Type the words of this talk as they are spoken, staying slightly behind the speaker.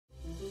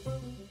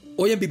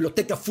Hoy en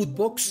Biblioteca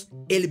Footbox,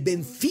 el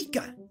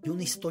Benfica y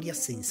una historia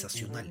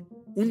sensacional.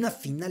 Una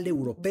final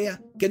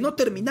europea que no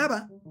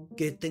terminaba,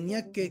 que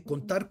tenía que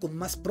contar con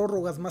más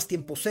prórrogas, más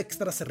tiempos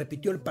extras, se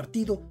repitió el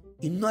partido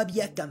y no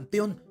había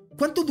campeón.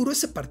 ¿Cuánto duró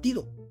ese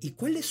partido? ¿Y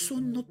cuáles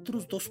son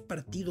otros dos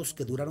partidos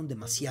que duraron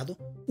demasiado?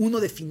 Uno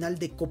de final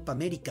de Copa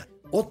América,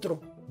 otro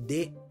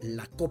de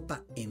la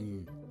Copa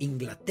en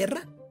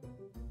Inglaterra.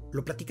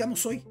 Lo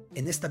platicamos hoy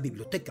en esta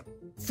biblioteca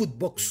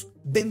Footbox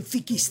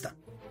benfiquista.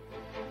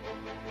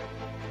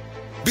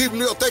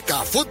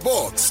 Biblioteca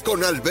Footbox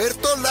con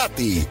Alberto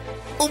Lati,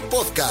 un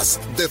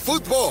podcast de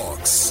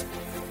Footbox.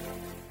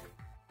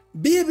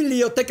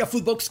 Biblioteca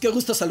Footbox, qué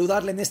gusto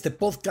saludarle en este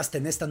podcast,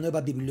 en esta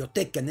nueva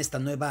biblioteca, en esta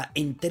nueva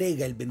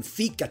entrega, el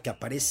Benfica que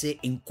aparece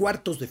en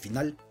cuartos de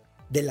final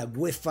de la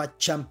UEFA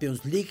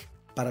Champions League.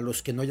 Para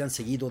los que no hayan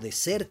seguido de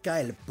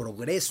cerca el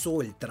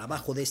progreso, el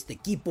trabajo de este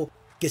equipo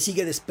que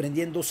sigue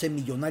desprendiéndose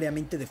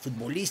millonariamente de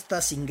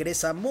futbolistas,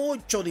 ingresa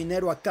mucho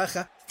dinero a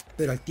caja,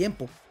 pero al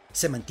tiempo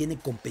se mantiene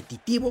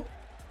competitivo.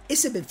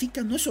 Ese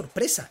Benfica no es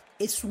sorpresa,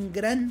 es un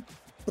gran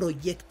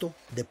proyecto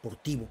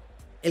deportivo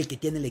el que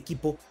tiene el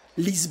equipo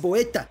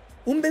lisboeta.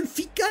 Un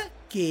Benfica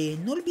que,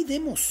 no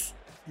olvidemos,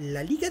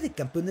 la Liga de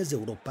Campeones de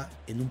Europa,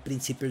 en un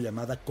principio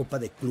llamada Copa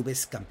de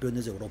Clubes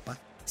Campeones de Europa,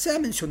 se ha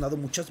mencionado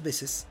muchas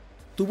veces.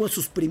 Tuvo en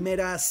sus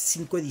primeras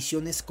 5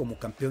 ediciones como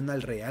campeón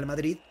al Real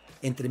Madrid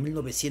entre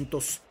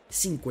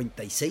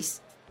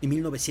 1956 y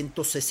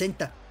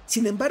 1960.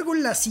 Sin embargo,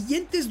 las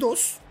siguientes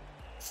dos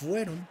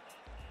fueron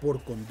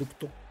por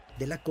conducto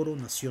de la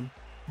coronación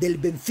del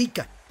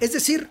Benfica. Es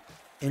decir,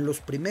 en los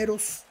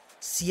primeros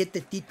 7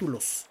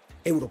 títulos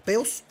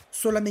europeos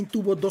solamente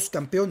hubo 2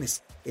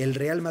 campeones: el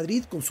Real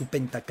Madrid con su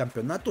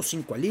pentacampeonato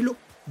 5 al hilo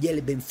y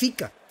el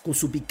Benfica con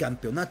su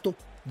bicampeonato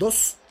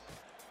 2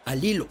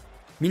 al hilo.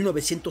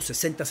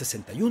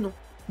 1960-61,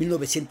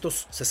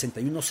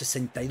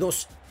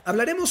 1961-62.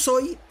 Hablaremos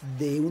hoy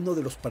de uno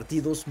de los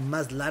partidos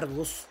más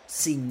largos,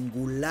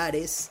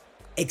 singulares,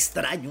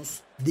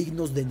 extraños,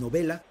 dignos de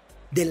novela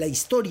de la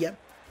historia,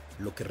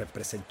 lo que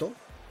representó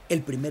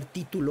el primer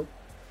título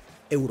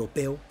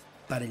europeo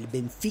para el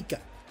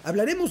Benfica.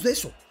 Hablaremos de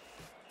eso.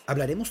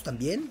 Hablaremos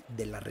también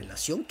de la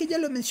relación, que ya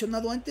lo he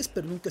mencionado antes,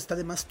 pero nunca está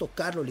de más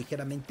tocarlo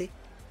ligeramente,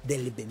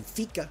 del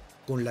Benfica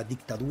con la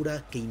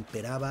dictadura que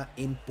imperaba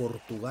en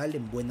Portugal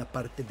en buena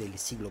parte del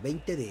siglo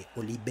XX de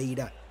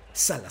Oliveira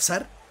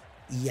Salazar.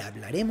 Y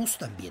hablaremos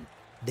también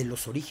de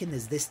los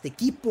orígenes de este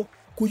equipo,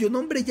 cuyo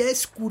nombre ya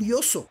es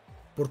curioso,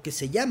 porque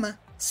se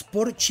llama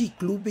Sporting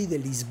Clube de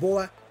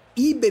Lisboa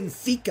y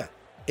Benfica,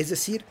 es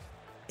decir,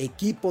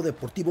 Equipo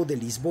Deportivo de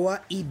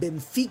Lisboa y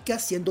Benfica,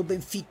 siendo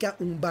Benfica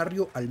un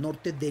barrio al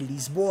norte de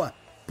Lisboa.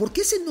 ¿Por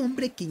qué ese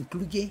nombre que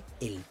incluye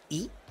el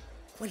I?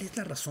 ¿Cuál es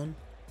la razón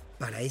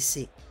para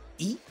ese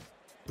I?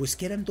 Pues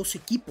que eran 2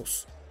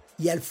 equipos,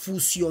 y al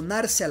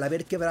fusionarse, al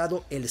haber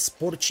quebrado el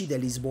Sporting de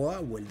Lisboa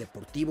o el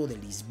Deportivo de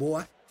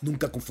Lisboa,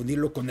 nunca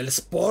confundirlo con el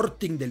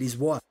Sporting de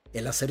Lisboa,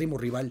 el acérrimo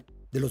rival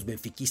de los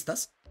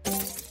benfiquistas,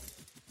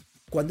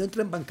 cuando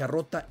entra en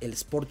bancarrota el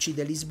Sporting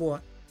de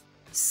Lisboa,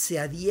 se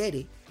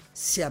adhiere,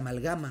 se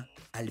amalgama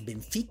al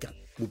Benfica,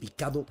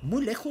 ubicado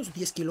muy lejos,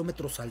 10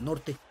 kilómetros al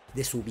norte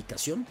de su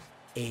ubicación,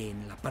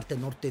 en la parte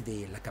norte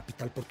de la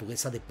capital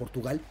portuguesa de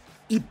Portugal,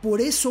 y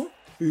por eso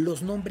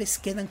los nombres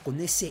quedan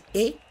con ese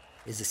E,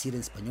 es decir,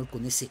 en español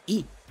con ese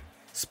I,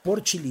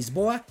 Sporting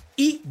Lisboa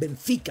y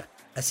Benfica.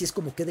 Así es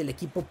como queda el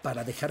equipo,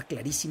 para dejar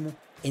clarísimo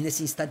en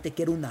ese instante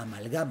que era una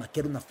amalgama, que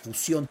era una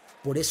fusión,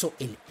 por eso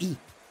el I,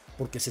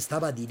 porque se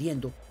estaba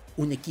adhiriendo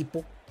un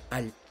equipo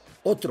al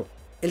otro.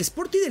 El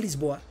Sporting de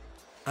Lisboa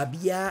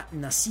había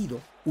nacido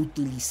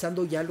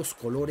utilizando ya los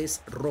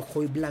colores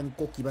rojo y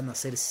blanco que iban a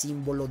ser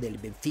símbolo del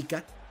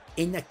Benfica,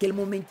 en aquel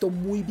momento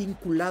muy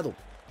vinculado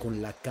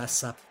con la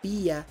Casa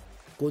Pía,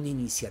 con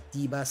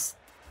iniciativas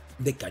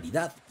de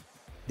caridad,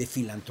 de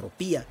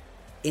filantropía,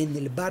 en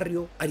el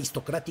barrio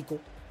aristocrático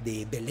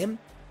de Belém,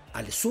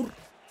 al sur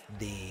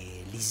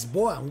de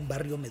Lisboa, un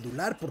barrio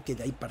medular, porque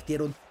de ahí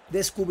partieron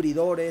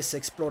descubridores,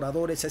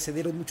 exploradores, se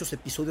dieron muchos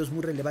episodios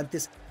muy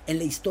relevantes en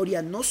la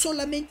historia, no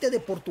solamente de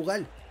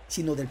Portugal,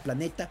 sino del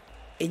planeta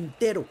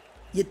entero.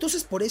 Y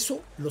entonces por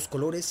eso los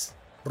colores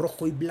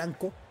rojo y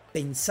blanco,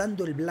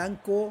 pensando el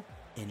blanco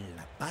en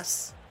la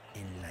paz,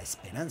 en la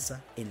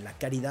esperanza, en la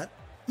caridad,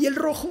 y el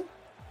rojo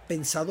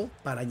pensado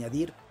para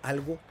añadir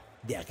algo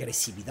de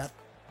agresividad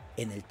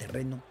en el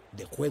terreno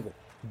de juego,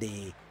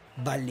 de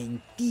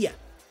valentía.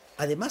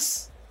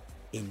 Además,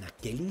 en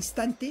aquel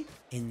instante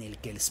en el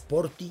que el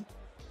Sporting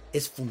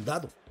es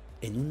fundado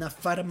en una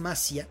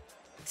farmacia,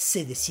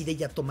 se decide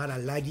ya tomar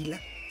al águila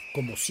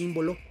como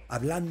símbolo,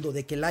 hablando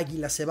de que el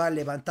águila se va a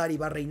levantar y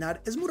va a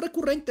reinar. Es muy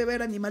recurrente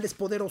ver animales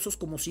poderosos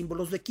como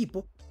símbolos de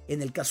equipo.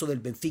 En el caso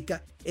del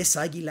Benfica,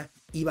 esa águila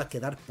iba a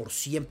quedar por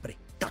siempre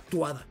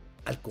tatuada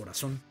al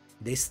corazón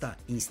de esta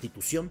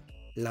institución,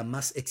 la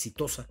más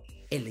exitosa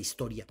en la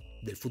historia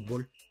del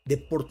fútbol de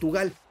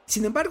Portugal.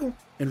 Sin embargo,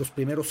 en los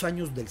primeros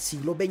años del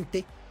siglo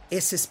XX,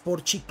 ese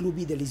Sporting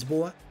Clube de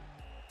Lisboa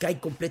cae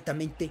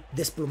completamente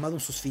desplomado en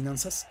sus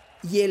finanzas,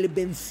 y el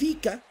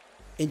Benfica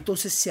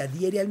entonces se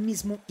adhiere al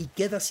mismo y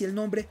queda así el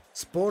nombre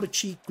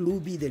Sporting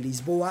Clube de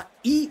Lisboa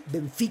y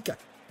Benfica.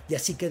 Y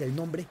así queda el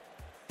nombre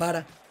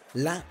para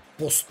la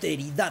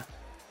posteridad.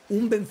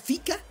 Un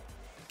Benfica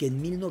que en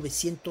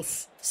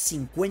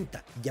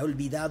 1950, ya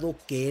olvidado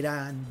que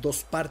eran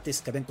dos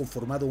partes que habían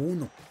conformado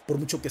uno, por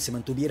mucho que se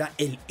mantuviera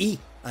el I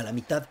a la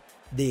mitad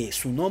de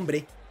su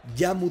nombre,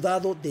 ya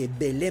mudado de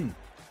Belém,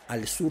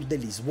 al sur de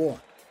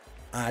Lisboa,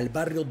 al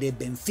barrio de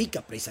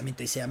Benfica,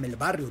 precisamente se llama el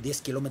barrio,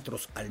 10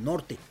 kilómetros al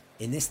norte,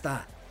 en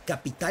esta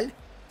capital,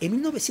 en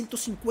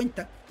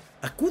 1950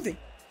 acude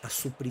a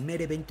su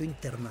primer evento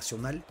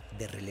internacional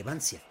de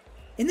relevancia.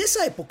 En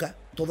esa época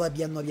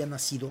todavía no había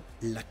nacido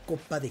la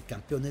Copa de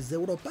Campeones de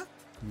Europa,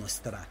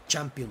 nuestra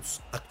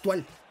Champions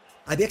actual.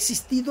 Había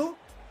existido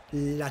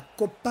la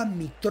Copa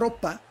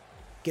Mitropa,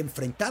 que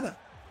enfrentaba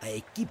a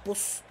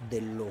equipos de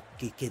lo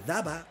que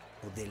quedaba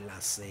o de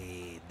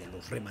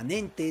los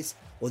remanentes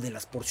o de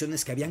las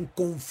porciones que habían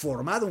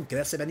conformado, aunque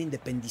ya se habían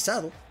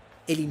independizado,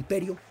 el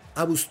imperio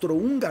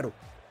austrohúngaro,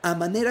 a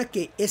manera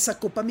que esa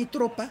Copa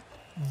Mitropa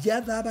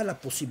ya daba la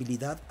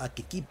posibilidad a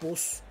que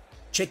equipos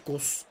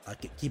checos, a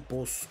que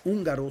equipos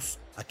húngaros,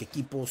 a que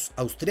equipos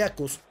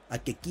austriacos, a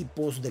que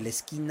equipos de la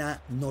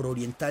esquina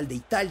nororiental de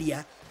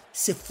Italia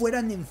se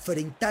fueran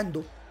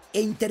enfrentando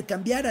e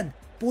intercambiaran.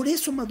 Por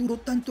eso maduró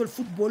tanto el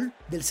fútbol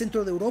del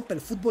centro de Europa,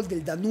 el fútbol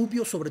del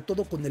Danubio, sobre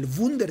todo con el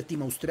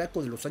Wunderteam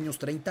austriaco de los años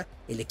 30,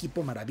 el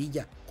equipo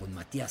maravilla con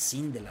Matthias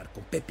Sindelar,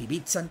 con Pepi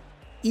Bitzan,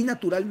 y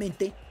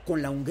naturalmente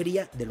con la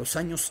Hungría de los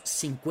años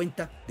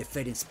 50 de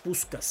Ferenc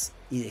Puskás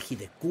y de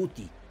Hideg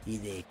Kuti y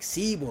de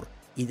Xibor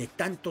y de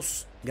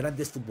tantos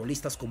grandes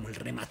futbolistas como el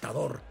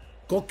rematador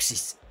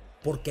Kocsis,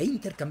 porque ahí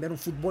intercambiaron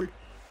fútbol.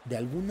 De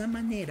alguna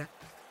manera,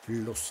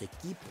 los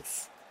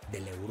equipos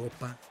de la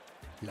Europa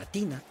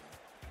latina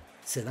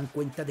se dan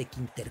cuenta de que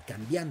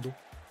intercambiando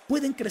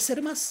pueden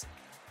crecer más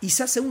y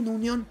se hace una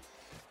unión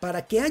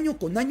para que año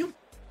con año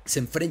se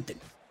enfrenten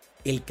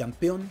el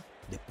campeón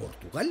de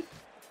Portugal,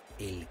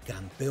 el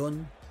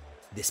campeón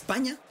de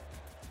España,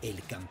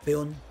 el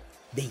campeón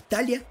de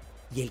Italia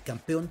y el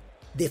campeón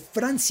de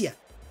Francia,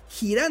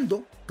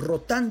 girando,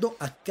 rotando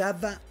a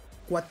cada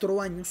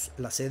 4 años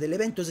la sede del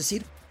evento. Es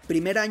decir,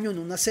 primer año en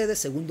una sede,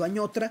 segundo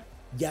año otra,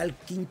 ya al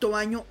quinto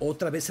año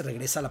otra vez se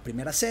regresa a la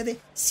primera sede,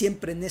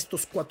 siempre en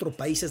estos 4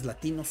 países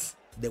latinos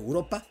de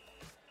Europa: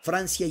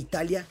 Francia,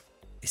 Italia,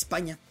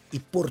 España y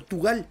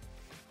Portugal.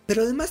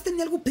 Pero además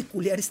tenía algo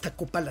peculiar esta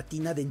Copa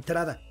Latina de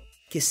entrada,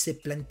 que se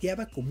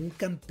planteaba como un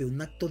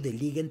campeonato de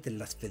liga entre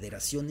las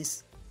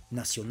federaciones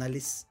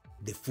nacionales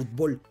de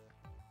fútbol.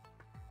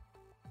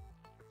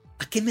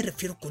 ¿A qué me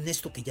refiero con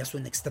esto que ya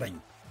suena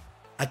extraño?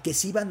 A que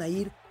se iban a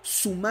ir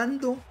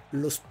sumando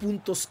los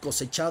puntos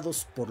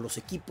cosechados por los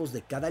equipos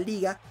de cada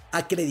liga,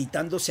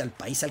 acreditándose al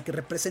país al que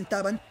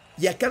representaban,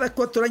 y a cada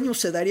 4 años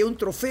se daría un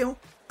trofeo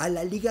a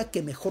la liga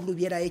que mejor lo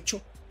hubiera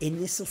hecho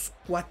en esos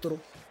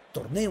 4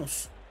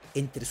 torneos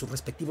entre sus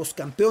respectivos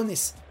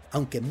campeones,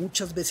 aunque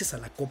muchas veces a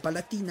la Copa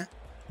Latina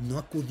no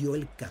acudió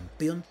el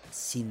campeón,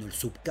 sino el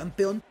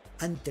subcampeón,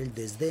 ante el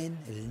desdén,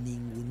 el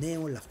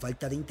ninguneo, la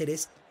falta de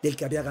interés del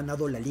que había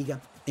ganado la liga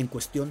en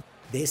cuestión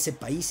de ese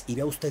país. Y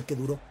vea usted que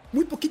duró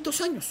muy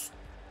poquitos años,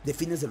 de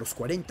fines de los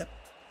 40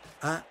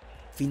 a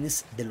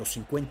fines de los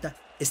 50,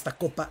 esta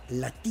Copa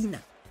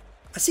Latina.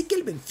 Así que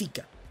el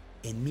Benfica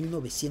en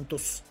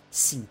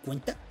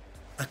 1950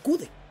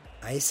 acude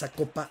a esa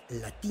Copa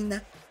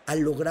Latina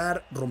al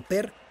lograr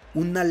romper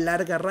una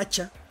larga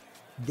racha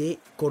de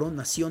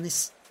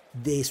coronaciones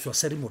de su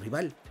acérrimo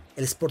rival,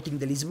 el Sporting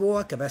de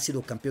Lisboa, que había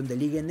sido campeón de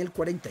liga en el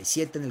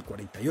 47, en el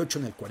 48,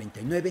 en el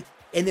 49,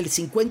 en el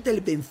 50 el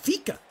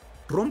Benfica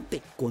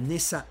rompe con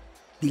esa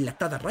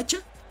dilatada racha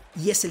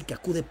y es el que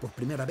acude por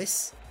primera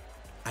vez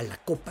a la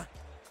Copa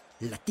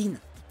Latina.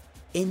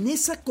 En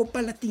esa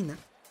Copa Latina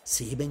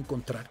se iba a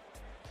encontrar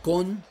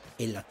con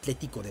el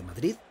Atlético de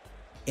Madrid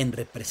en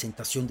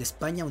representación de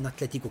España, un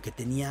Atlético que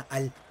tenía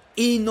al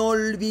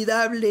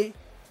inolvidable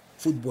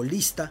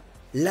futbolista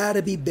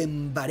Larbi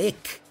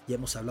Benbarek. Ya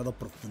hemos hablado a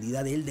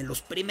profundidad de él, de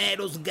los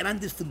primeros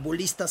grandes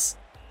futbolistas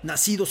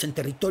nacidos en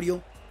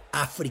territorio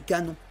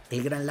africano,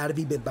 el gran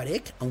Larbi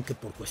Benbarek, aunque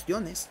por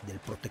cuestiones del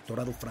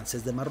protectorado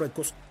francés de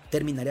Marruecos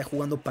terminaría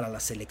jugando para la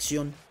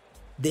selección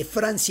de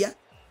Francia.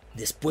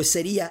 Después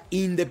sería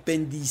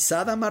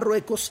independizada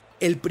Marruecos,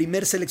 el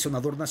primer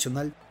seleccionador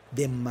nacional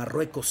de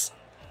Marruecos,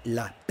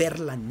 la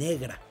perla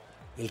negra,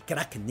 el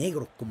crack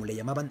negro, como le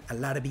llamaban a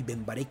Larbi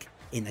Benbarek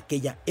en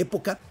aquella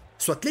época.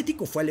 Su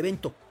Atlético fue al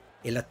evento.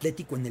 El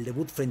Atlético en el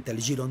debut frente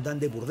al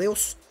Girondins de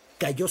Burdeos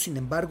cayó, sin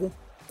embargo,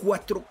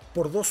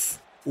 4-2.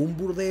 Un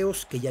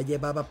Burdeos que ya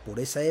llevaba por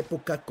esa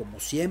época, como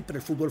siempre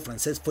el fútbol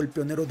francés fue el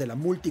pionero de la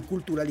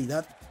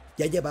multiculturalidad,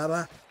 ya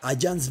llevaba a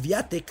Jan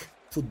Swiatek,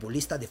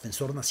 futbolista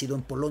defensor nacido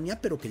en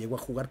Polonia, pero que llegó a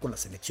jugar con la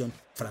selección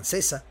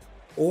francesa,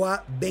 o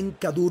a Ben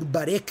Kadur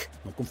Barek,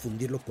 no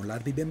confundirlo con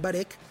Larbi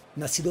Benbarek,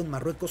 nacido en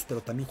Marruecos,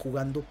 pero también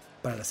jugando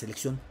para la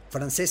selección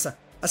francesa.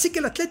 Así que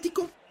el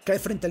Atlético cae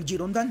frente al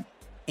Girondins.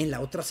 En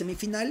la otra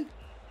semifinal,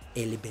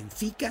 el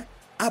Benfica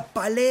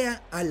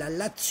apalea a la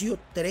Lazio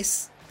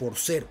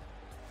 3-0.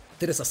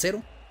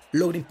 3-0,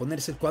 logra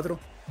imponerse el cuadro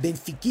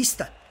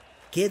benfiquista.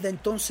 Queda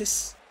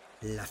entonces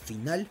la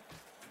final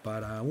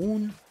para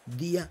un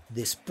día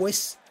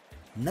después.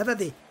 Nada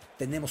de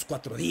tenemos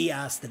 4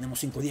 días,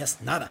 tenemos 5 días,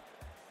 nada.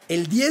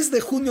 El 10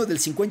 de junio del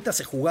 50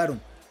 se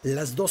jugaron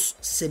las 2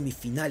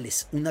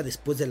 semifinales, una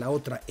después de la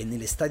otra, en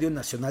el Estadio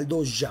Nacional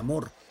do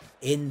Jamor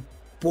en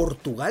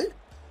Portugal.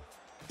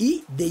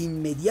 Y de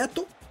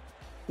inmediato,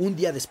 un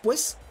día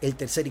después, el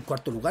tercer y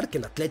cuarto lugar, que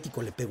el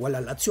Atlético le pegó a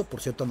la Lazio.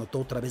 Por cierto, anotó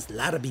otra vez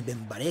Larbi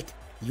Benbarek,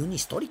 y un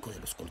histórico de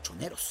los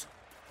colchoneros,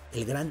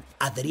 el gran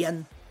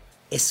Adrián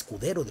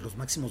Escudero, de los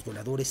máximos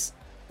goleadores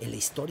en la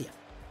historia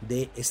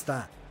de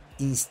esta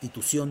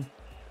institución.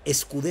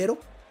 Escudero.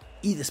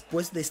 Y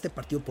después de este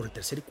partido por el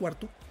tercer y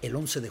cuarto, el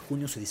 11 de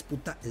junio se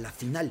disputa la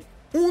final.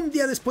 Un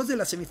día después de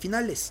las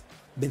semifinales,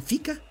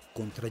 Benfica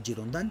contra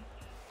Girondins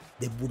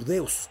de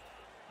Burdeos.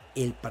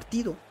 El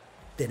partido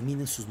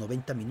termina en sus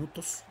 90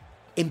 minutos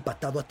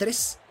empatado a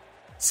 3.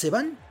 Se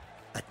van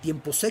a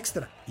tiempos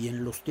extra, y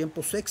en los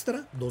tiempos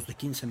extra, 2 de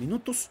 15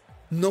 minutos,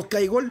 no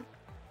cae gol.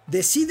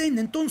 Deciden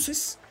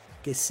entonces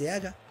que se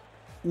haga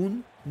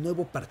un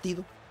nuevo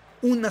partido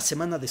una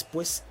semana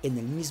después en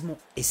el mismo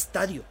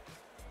estadio.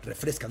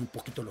 Refrescan un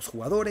poquito los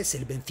jugadores.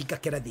 El Benfica,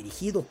 que era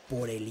dirigido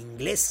por el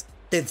inglés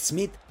Ted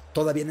Smith,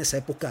 todavía en esa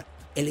época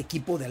el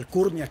equipo de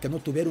alcurnia, que no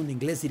tuviera un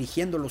inglés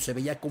dirigiéndolo, se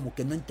veía como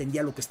que no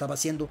entendía lo que estaba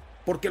haciendo,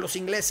 porque los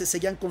ingleses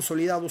seguían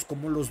consolidados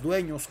como los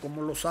dueños,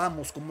 como los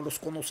amos, como los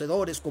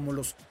conocedores, como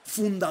los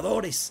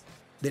fundadores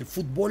del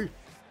fútbol.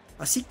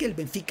 Así que el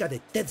Benfica de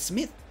Ted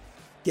Smith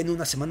tiene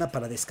una semana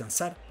para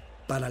descansar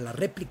para la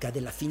réplica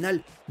de la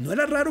final. No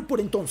era raro por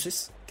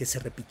entonces que se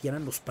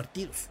repitieran los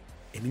partidos.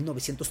 En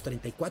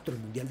 1934, el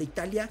Mundial de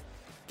Italia,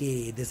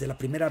 que desde la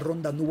primera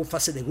ronda no hubo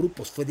fase de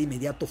grupos, fue de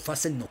inmediato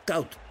fase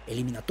knockout,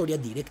 eliminatoria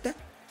directa.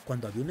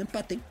 Cuando había un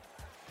empate,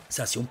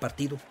 se hacía un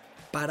partido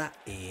para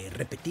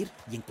repetir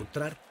y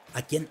encontrar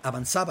a quien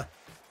avanzaba.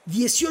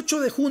 18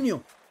 de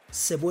junio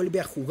se vuelve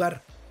a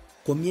jugar.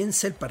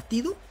 Comienza el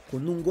partido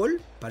con un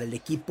gol para el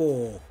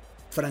equipo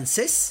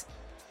francés,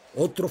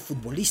 otro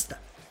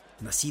futbolista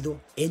nacido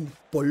en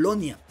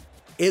Polonia,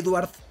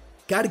 Eduard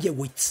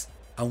Kargiewicz.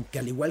 Aunque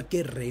al igual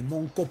que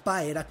Raymond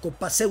Kopa, era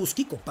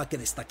Kopacewski, Kopa que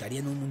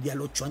destacaría en un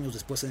mundial 8 años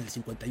después, en el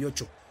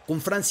 58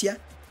 con Francia.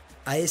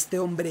 A este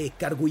hombre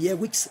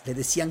Kargiewicz le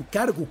decían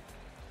Kargu,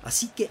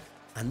 así que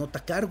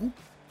anota Kargu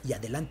y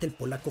adelanta el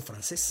polaco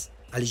francés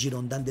al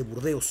Girondins de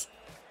Burdeos.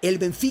 El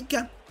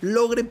Benfica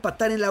logra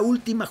empatar en la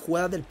última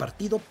jugada del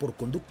partido por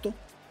conducto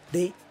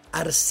de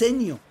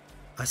Arsenio,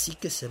 así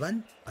que se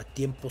van a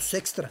tiempos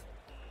extra.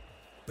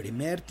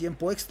 Primer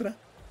tiempo extra,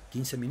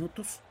 15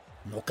 minutos,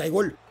 no cae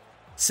gol.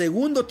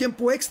 Segundo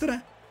tiempo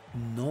extra,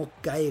 no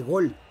cae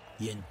gol.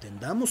 Y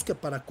entendamos que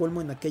para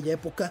colmo en aquella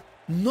época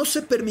no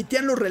se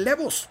permitían los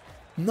relevos,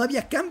 no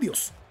había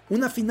cambios.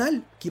 Una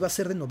final que iba a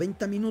ser de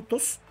 90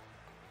 minutos,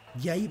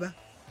 ya iba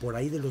por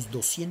ahí de los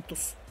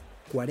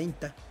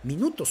 240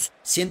 minutos.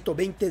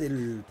 120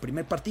 del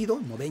primer partido,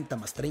 90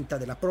 más 30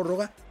 de la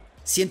prórroga.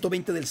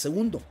 120 del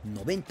segundo,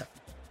 90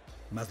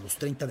 más los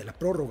 30 de la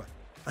prórroga.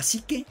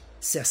 Así que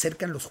se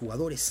acercan los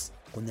jugadores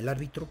con el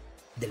árbitro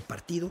del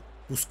partido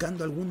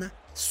buscando alguna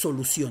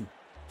solución.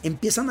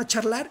 Empiezan a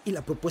charlar y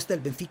la propuesta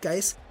del Benfica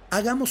es: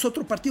 hagamos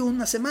otro partido en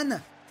una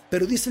semana.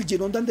 Pero dice el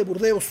Girondins de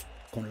Burdeos: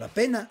 con la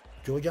pena,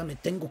 yo ya me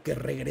tengo que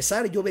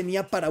regresar. Yo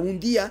venía para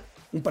un día,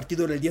 un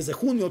partido era el 10 de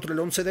junio, otro el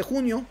 11 de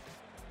junio,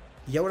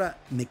 y ahora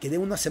me quedé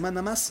una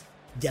semana más,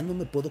 ya no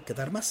me puedo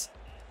quedar más.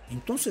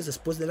 Entonces,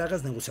 después de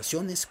largas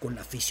negociaciones con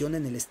la afición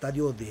en el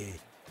estadio de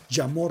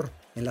Jamor,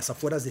 en las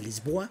afueras de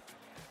Lisboa,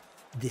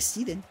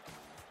 deciden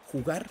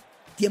jugar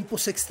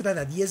tiempos extra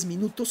de 10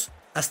 minutos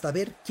hasta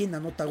ver quién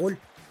anota gol.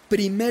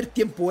 Primer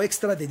tiempo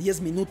extra de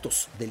 10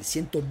 minutos, del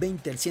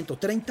 120 al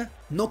 130,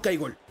 no cae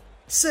gol.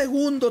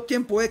 Segundo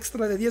tiempo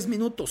extra de 10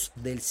 minutos,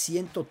 del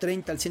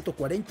 130 al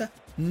 140,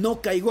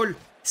 no cae gol.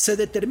 Se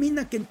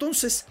determina que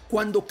entonces,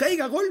 cuando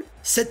caiga gol,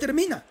 se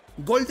termina.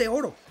 Gol de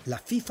oro. La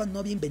FIFA no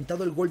había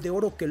inventado el gol de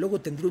oro, que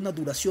luego tendría una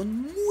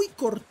duración muy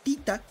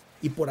cortita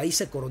y por ahí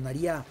se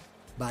coronaría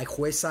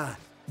bajo esa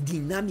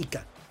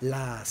dinámica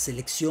la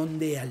selección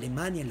de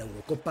Alemania en la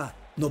Eurocopa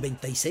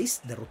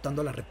 96,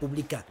 derrotando a la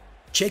República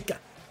Checa.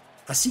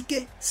 Así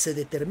que se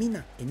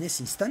determina en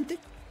ese instante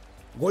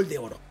gol de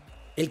oro.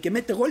 El que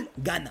mete gol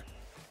gana.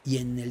 Y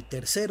en el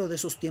tercero de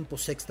esos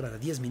tiempos extra de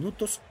 10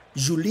 minutos,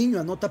 Julinho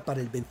anota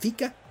para el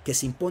Benfica, que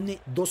se impone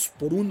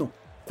 2-1.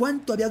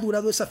 ¿Cuánto había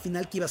durado esa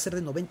final que iba a ser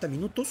de 90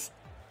 minutos?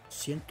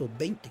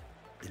 120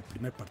 del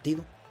primer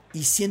partido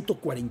y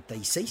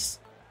 146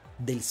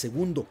 del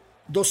segundo.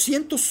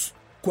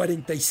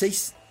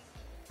 246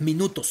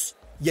 minutos.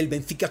 Y el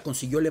Benfica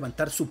consiguió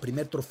levantar su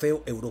primer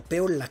trofeo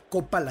europeo, la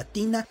Copa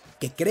Latina,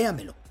 que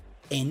créamelo,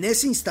 en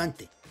ese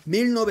instante,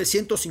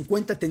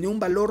 1950, tenía un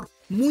valor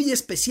muy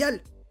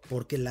especial,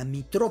 porque la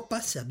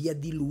Mitropa se había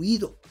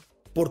diluido,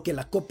 porque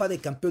la Copa de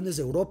Campeones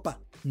de Europa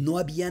no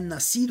había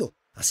nacido.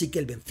 Así que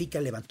el Benfica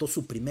levantó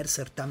su primer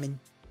certamen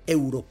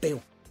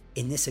europeo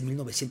en ese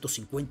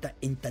 1950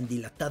 en tan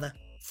dilatada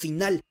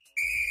final.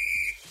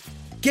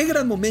 Qué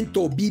gran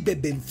momento vive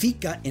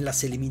Benfica en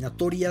las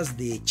eliminatorias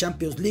de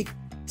Champions League.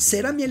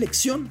 Será mi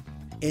elección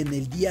en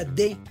el día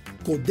de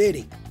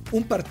Codere,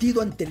 un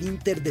partido ante el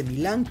Inter de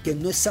Milán que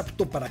no es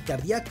apto para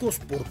cardíacos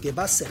porque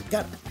va a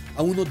acercar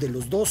a uno de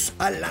los dos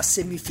a la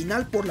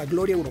semifinal por la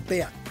gloria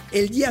europea.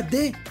 El día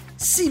de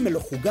sí me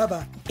lo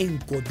jugaba en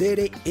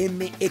Codere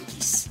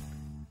MX.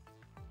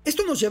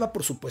 Esto nos lleva,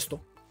 por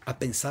supuesto, a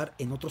pensar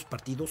en otros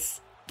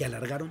partidos que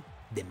alargaron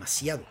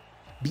demasiado.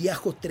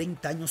 Viajo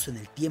 30 años en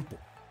el tiempo.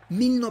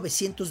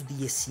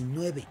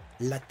 1919,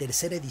 la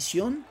tercera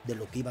edición de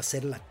lo que iba a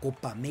ser la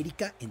Copa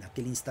América, en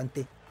aquel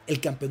instante el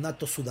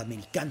campeonato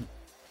sudamericano.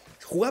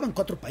 Jugaban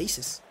 4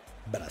 países: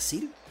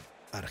 Brasil,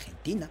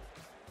 Argentina,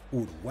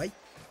 Uruguay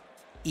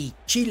y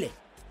Chile.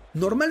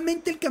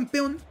 Normalmente el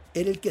campeón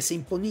era el que se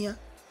imponía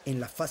en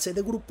la fase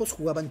de grupos,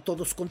 jugaban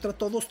todos contra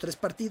todos, 3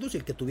 partidos, y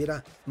el que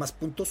tuviera más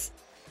puntos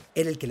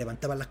era el que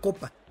levantaba la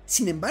copa.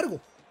 Sin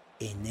embargo,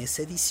 en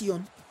esa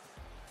edición,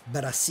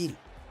 Brasil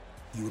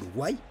y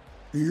Uruguay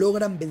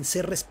logran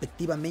vencer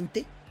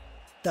respectivamente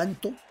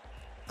tanto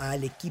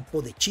al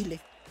equipo de Chile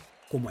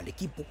como al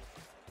equipo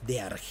de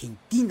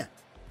Argentina.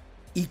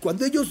 Y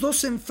cuando ellos dos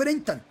se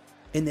enfrentan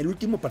en el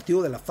último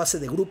partido de la fase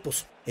de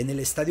grupos en el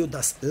estadio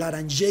das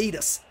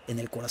Laranjeiras, en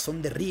el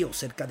corazón de Río,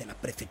 cerca de la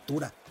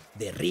prefectura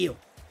de Río,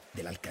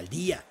 de la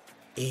alcaldía,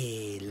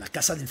 la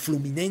casa del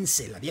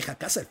Fluminense, la vieja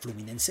casa del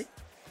Fluminense,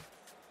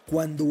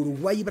 cuando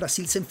Uruguay y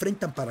Brasil se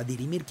enfrentan para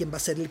dirimir quién va a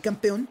ser el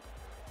campeón,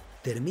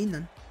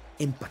 terminan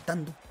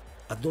empatando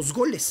a 2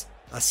 goles.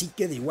 Así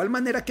que de igual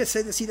manera que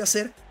se decide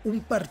hacer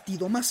un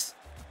partido más,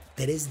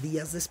 3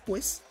 días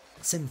después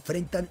se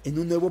enfrentan en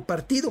un nuevo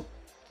partido,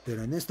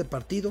 pero en este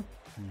partido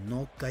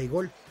no cae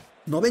gol.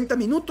 90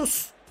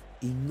 minutos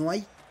y no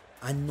hay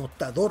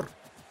anotador.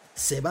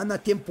 Se van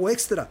a tiempo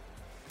extra,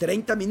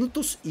 30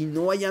 minutos y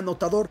no hay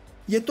anotador.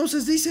 Y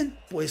entonces dicen,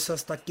 pues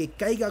hasta que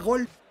caiga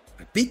gol.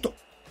 Repito,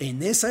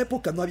 en esa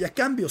época no había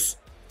cambios.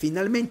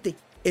 Finalmente,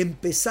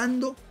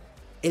 empezando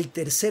el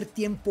tercer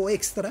tiempo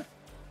extra,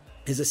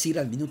 es decir,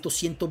 al minuto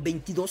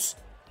 122,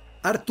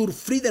 Arthur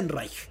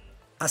Friedenreich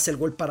hace el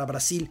gol para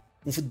Brasil,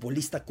 un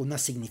futbolista con una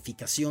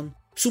significación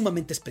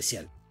sumamente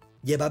especial.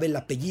 Llevaba el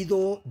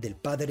apellido del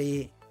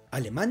padre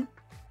alemán,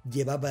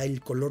 llevaba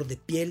el color de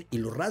piel y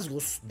los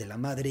rasgos de la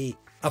madre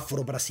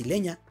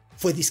afrobrasileña,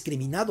 fue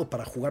discriminado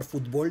para jugar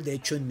fútbol. De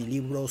hecho, en mi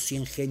libro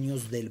 100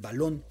 genios del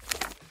balón,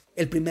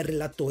 el primer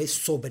relato es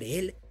sobre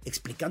él,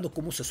 explicando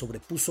cómo se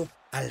sobrepuso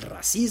al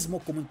racismo,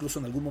 cómo incluso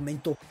en algún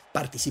momento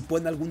participó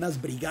en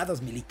algunas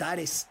brigadas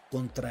militares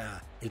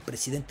contra el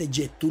presidente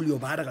Getúlio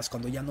Vargas,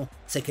 cuando ya no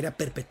se quería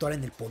perpetuar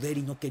en el poder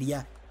y no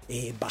quería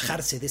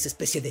bajarse de esa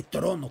especie de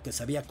trono que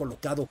se había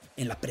colocado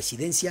en la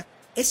presidencia.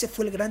 Ese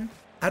fue el gran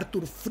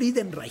Arthur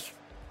Friedenreich.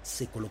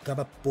 Se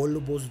colocaba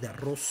polvos de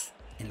arroz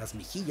en las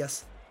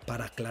mejillas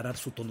para aclarar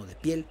su tono de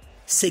piel.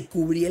 Se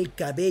cubría el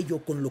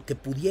cabello con lo que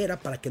pudiera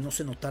para que no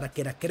se notara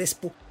que era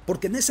crespo,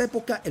 porque en esa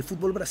época el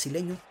fútbol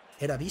brasileño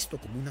era visto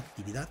como una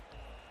actividad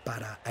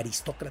para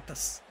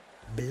aristócratas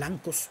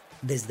blancos,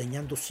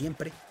 desdeñando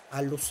siempre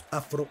a los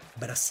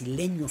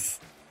afro-brasileños.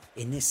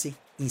 En ese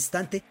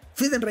instante,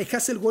 Friedenreich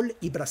hace el gol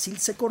y Brasil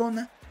se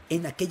corona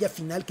en aquella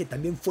final que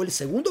también fue el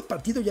segundo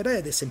partido, ya era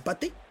de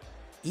desempate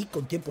y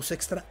con tiempos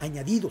extra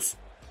añadidos.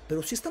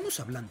 Pero si estamos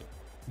hablando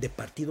de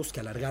partidos que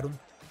alargaron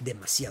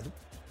demasiado,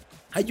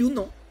 hay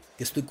uno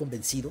que estoy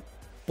convencido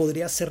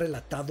podría ser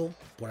relatado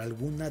por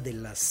alguna de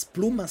las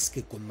plumas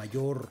que con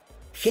mayor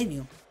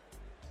genio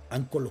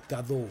han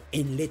colocado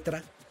en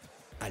letra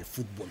al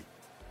fútbol,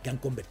 que han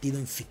convertido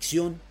en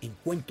ficción, en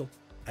cuento,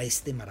 a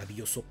este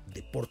maravilloso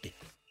deporte.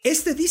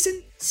 Este,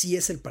 dicen, sí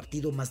es el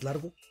partido más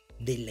largo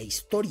de la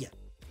historia,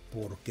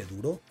 porque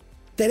duró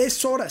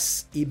 3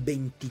 horas y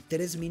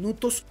 23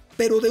 minutos,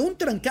 pero de un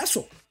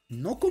trancazo,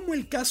 no como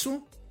el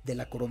caso de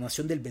la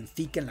coronación del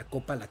Benfica en la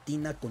Copa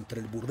Latina contra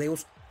el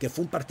Burdeos, que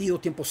fue un partido,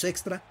 tiempos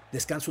extra,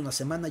 descanso una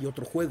semana y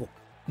otro juego.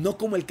 No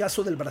como el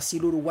caso del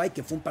Brasil-Uruguay,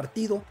 que fue un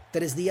partido,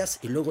 3 días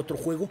y luego otro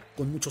juego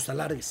con muchos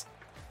alargues.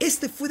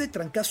 Este fue de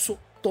trancazo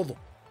todo.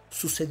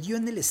 Sucedió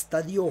en el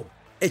estadio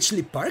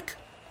Edgeley Park,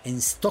 en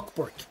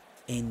Stockport,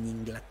 en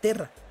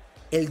Inglaterra.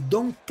 El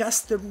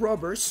Doncaster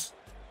Rovers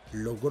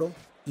logró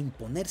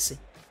imponerse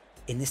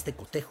en este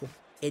cotejo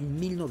en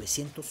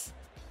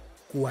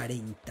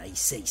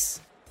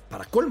 1946.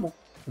 Para colmo,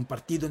 un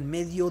partido en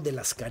medio de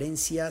las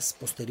carencias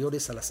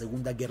posteriores a la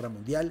Segunda Guerra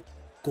Mundial,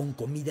 con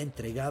comida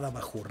entregada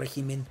bajo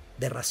régimen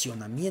de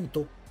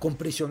racionamiento, con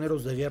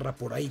prisioneros de guerra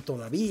por ahí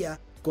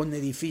todavía, con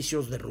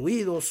edificios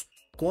derruidos,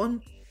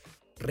 con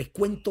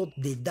recuento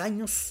de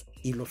daños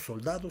y los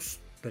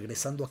soldados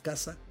regresando a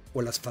casa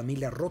o las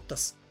familias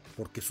rotas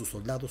porque sus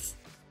soldados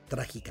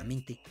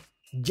trágicamente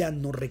ya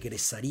no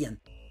regresarían.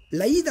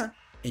 La ida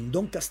en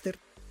Doncaster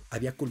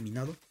había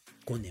culminado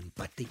con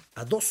empate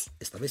a 2.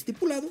 Estaba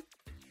estipulado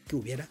que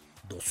hubiera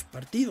 2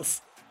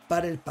 partidos.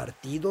 Para el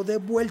partido de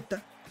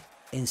vuelta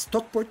en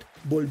Stockport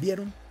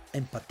volvieron a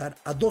empatar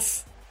a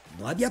 2.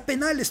 No había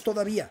penales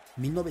todavía,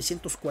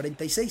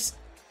 1946.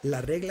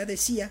 La regla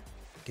decía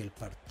que el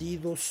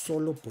partido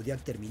solo podía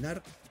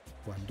terminar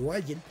cuando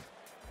alguien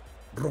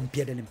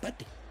rompiera el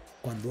empate,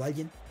 cuando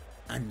alguien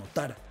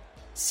anotara.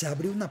 Se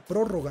abrió una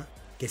prórroga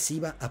que se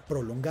iba a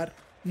prolongar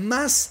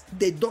más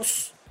de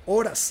 2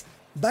 horas.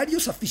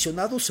 Varios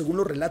aficionados, según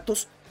los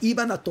relatos,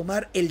 iban a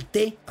tomar el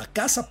té a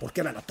casa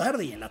porque era la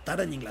tarde, y en la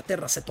tarde en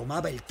Inglaterra se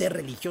tomaba el té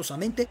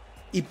religiosamente,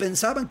 y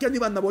pensaban que ya no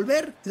iban a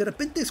volver. De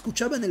repente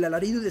escuchaban el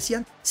alarido y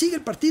decían: sigue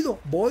el partido,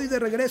 voy de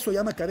regreso,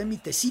 ya me acabé mi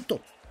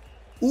tecito.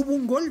 Hubo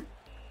un gol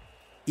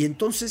y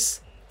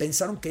entonces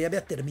pensaron que ya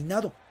había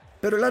terminado,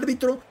 pero el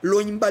árbitro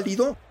lo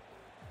invalidó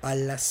a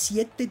las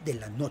 7 de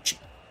la noche,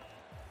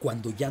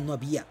 cuando ya no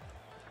había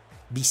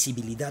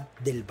visibilidad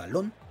del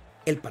balón.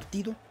 El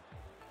partido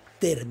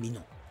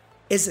terminó.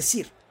 Es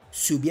decir,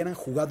 si hubieran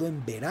jugado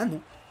en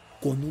verano,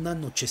 con un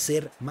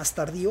anochecer más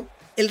tardío,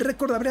 el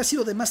récord habría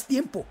sido de más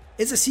tiempo.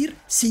 Es decir,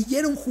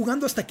 siguieron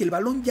jugando hasta que el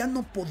balón ya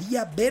no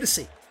podía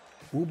verse.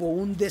 Hubo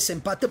un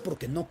desempate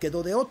porque no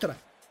quedó de otra,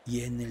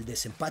 y en el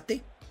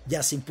desempate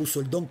ya se impuso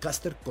el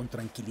Doncaster con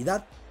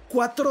tranquilidad.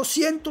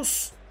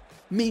 400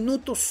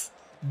 minutos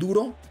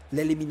duró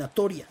la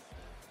eliminatoria.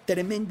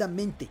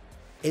 Tremendamente.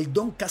 El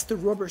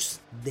Doncaster Rovers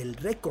del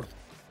récord,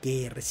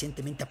 que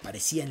recientemente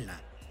aparecía en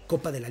la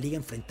Copa de la Liga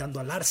enfrentando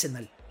al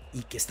Arsenal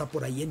y que está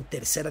por ahí en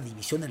tercera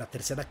división, en la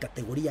tercera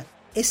categoría.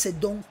 Ese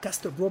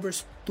Doncaster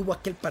Rovers tuvo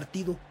aquel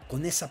partido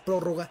con esa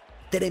prórroga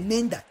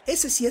tremenda.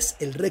 Ese sí es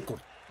el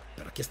récord.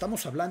 Pero aquí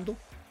estamos hablando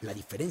la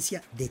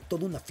diferencia de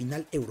toda una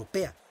final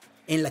europea,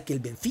 en la que el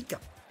Benfica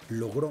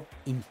logró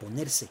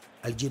imponerse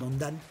al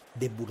Girondin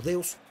de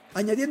Burdeos,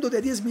 añadiendo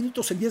de 10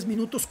 minutos en 10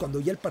 minutos, cuando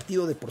ya el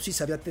partido de por sí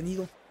se había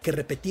tenido que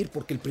repetir,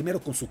 porque el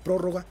primero, con su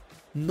prórroga,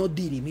 no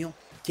dirimió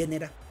quién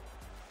era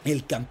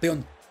el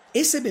campeón.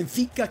 Ese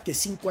Benfica que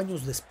 5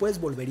 años después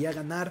volvería a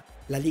ganar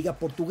la Liga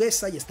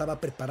Portuguesa y estaba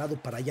preparado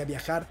para ya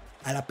viajar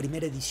a la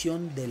primera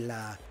edición de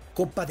la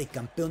Copa de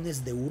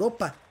Campeones de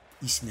Europa.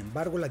 Y sin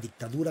embargo, la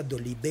dictadura de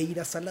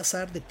Oliveira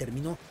Salazar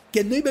determinó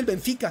que no iba el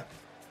Benfica,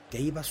 que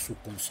iba su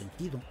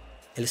consentido,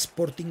 el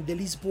Sporting de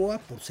Lisboa,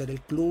 por ser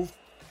el club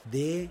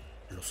de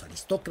los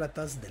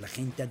aristócratas, de la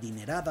gente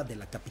adinerada de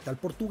la capital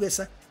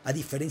portuguesa, a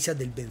diferencia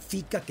del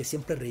Benfica, que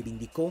siempre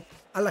reivindicó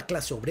a la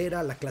clase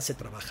obrera, a la clase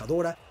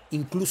trabajadora.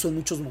 Incluso en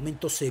muchos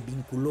momentos se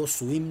vinculó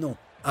su himno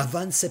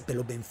Avance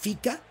pelo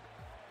Benfica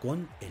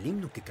con el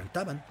himno que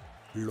cantaban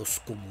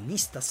los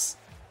comunistas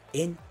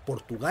en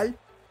Portugal.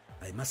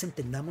 Además,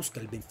 entendamos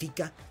que al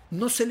Benfica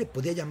no se le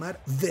podía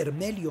llamar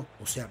vermelho,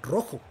 o sea,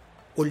 rojo.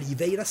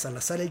 Oliveira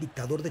Salazar, el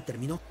dictador,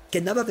 determinó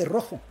que nada de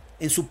rojo,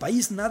 en su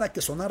país nada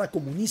que sonara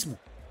comunismo,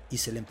 y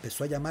se le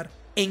empezó a llamar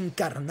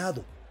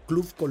Encarnado,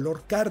 club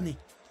color carne.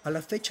 A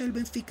la fecha el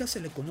Benfica se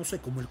le conoce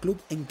como el club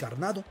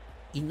encarnado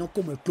y no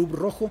como el club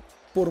rojo,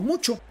 por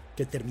mucho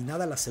que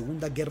terminada la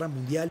Segunda Guerra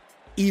Mundial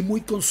y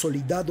muy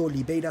consolidado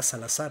Oliveira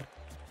Salazar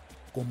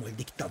como el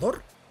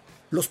dictador,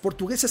 los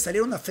portugueses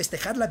salieron a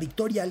festejar la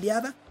victoria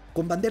aliada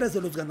con banderas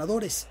de los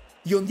ganadores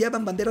y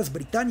ondeaban banderas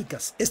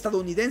británicas,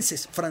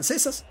 estadounidenses,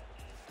 francesas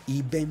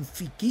y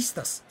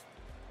benfiquistas.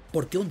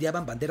 ¿Por qué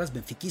ondeaban banderas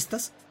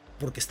benfiquistas?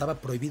 Porque estaba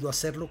prohibido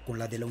hacerlo con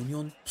la de la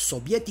Unión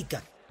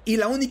Soviética, y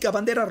la única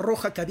bandera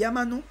roja que había a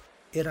mano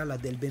era la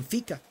del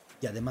Benfica,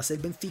 y además el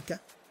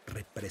Benfica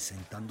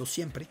representando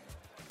siempre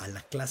a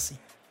la clase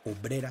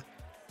obrera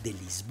de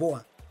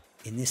Lisboa,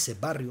 en ese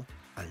barrio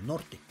al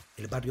norte,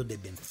 el barrio de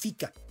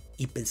Benfica.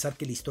 Y pensar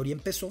que la historia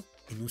empezó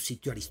en un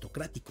sitio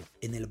aristocrático,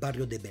 en el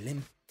barrio de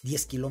Belém,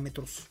 10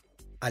 kilómetros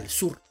al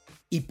sur,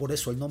 y por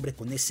eso el nombre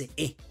con ese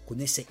E,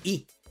 con ese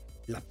I,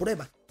 la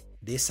prueba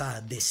de esa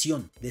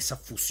adhesión, de esa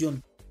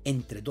fusión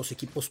entre dos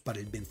equipos para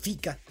el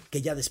Benfica,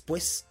 que ya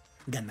después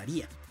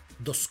ganaría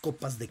 2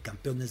 Copas de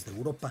Campeones de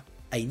Europa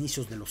a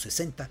inicios de los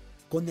 60,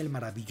 con el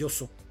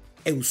maravilloso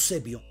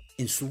Eusebio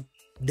en su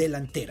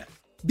delantera.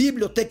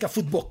 Biblioteca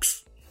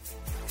Footbox.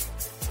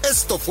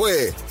 Esto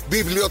fue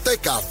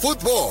Biblioteca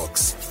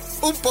Footbox,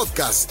 un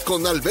podcast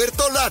con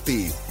Alberto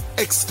Lati,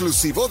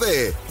 exclusivo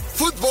de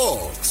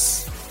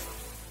Footbox.